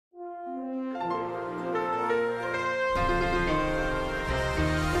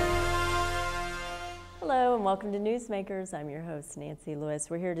and welcome to Newsmakers. I'm your host, Nancy Lewis.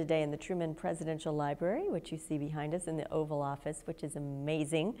 We're here today in the Truman Presidential Library, which you see behind us in the Oval Office, which is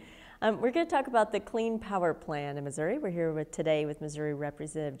amazing. We're going to talk about the Clean Power Plan in Missouri. We're here today with Missouri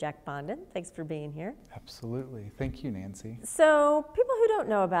Representative Jack Bondon. Thanks for being here. Absolutely. Thank you, Nancy. So, people who don't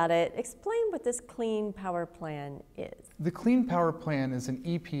know about it, explain what this Clean Power Plan is. The Clean Power Plan is an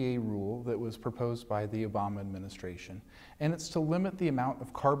EPA rule that was proposed by the Obama administration, and it's to limit the amount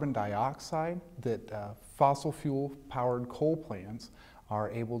of carbon dioxide that fossil fuel-powered coal plants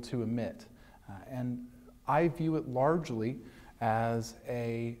are able to emit. And I view it largely as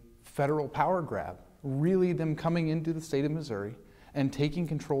a federal power grab, really them coming into the state of Missouri and taking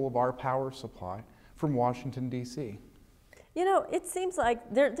control of our power supply from Washington, D.C. You know, it seems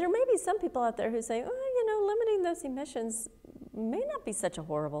like there may be some people out there who say, oh, you know, limiting those emissions may not be such a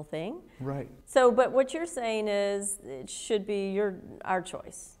horrible thing. Right. So, but what you're saying is it should be our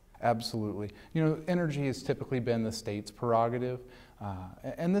choice. Absolutely. You know, energy has typically been the state's prerogative,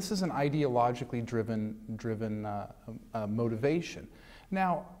 and this is an ideologically driven motivation.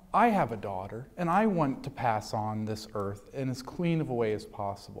 Now, I have a daughter, and I want to pass on this earth in as clean of a way as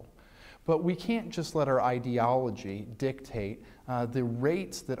possible. But we can't just let our ideology dictate the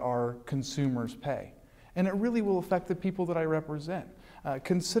rates that our consumers pay. And it really will affect the people that I represent.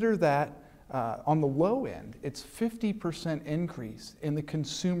 Consider that on the low end, it's 50% increase in the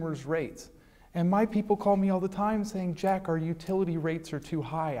consumer's rates. And my people call me all the time saying, Jack, our utility rates are too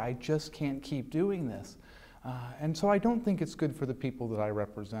high. I just can't keep doing this. And so I don't think it's good for the people that I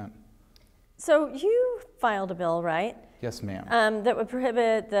represent. So you filed a bill, right? Yes, ma'am. That would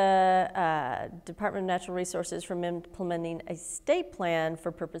prohibit the Department of Natural Resources from implementing a state plan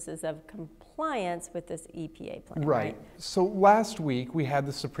for purposes of compliance with this EPA plan. Right. So last week we had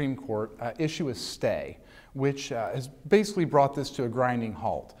the Supreme Court issue a stay, which has basically brought this to a grinding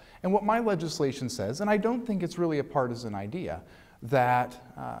halt. And what my legislation says, and I don't think it's really a partisan idea, that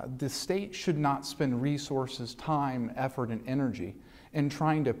the state should not spend resources, time, effort, and energy in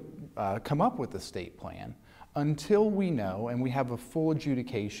trying to come up with a state plan until we know and we have a full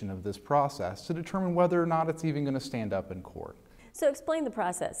adjudication of this process to determine whether or not it's even going to stand up in court. So explain the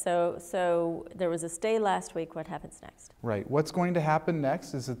process. So there was a stay last week. What happens next? Right. What's going to happen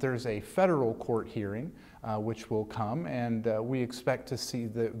next is that there's a federal court hearing which will come, and we expect to see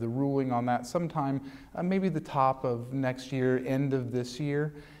the ruling on that sometime maybe the top of next year, end of this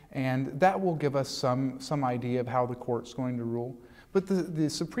year, and that will give us some idea of how the court's going to rule. But the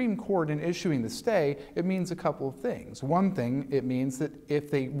Supreme Court, in issuing the stay, it means a couple of things. One thing, it means that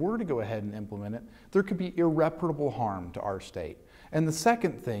if they were to go ahead and implement it, there could be irreparable harm to our state. And the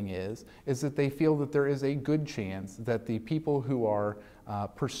second thing is that they feel that there is a good chance that the people who are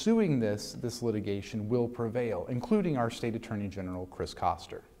pursuing this litigation will prevail, including our State Attorney General, Chris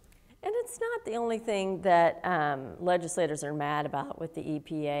Koster. And it's not the only thing that legislators are mad about with the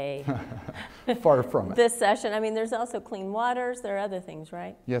EPA. Far from it. This session. I mean, there's also clean waters. There are other things,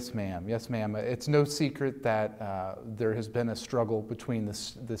 right? Yes, ma'am. Yes, ma'am. It's no secret that there has been a struggle between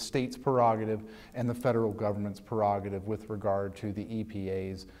the state's prerogative and the federal government's prerogative with regard to the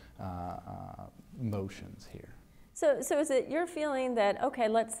EPA's motions here. So is it your feeling that, okay,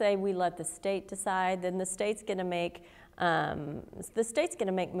 let's say we let the state decide, then the state's going to make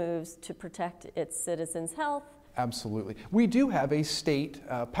moves to protect its citizens' health? Absolutely. We do have a state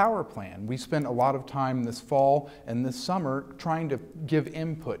power plan. We spent a lot of time this fall and this summer trying to give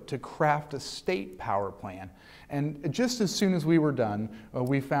input to craft a state power plan. And just as soon as we were done,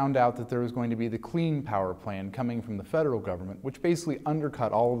 we found out that there was going to be the Clean Power Plan coming from the federal government, which basically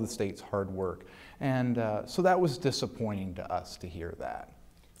undercut all of the state's hard work. And so that was disappointing to us to hear that.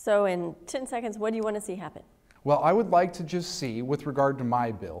 So in 10 seconds, what do you want to see happen? Well, I would like to just see, with regard to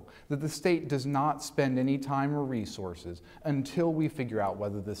my bill, that the state does not spend any time or resources until we figure out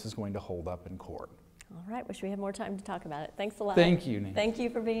whether this is going to hold up in court. All right, wish we had more time to talk about it. Thanks a lot. Thank you, Nancy. Thank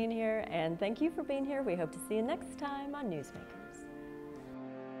you for being here, and thank you for being here. We hope to see you next time on Newsmakers.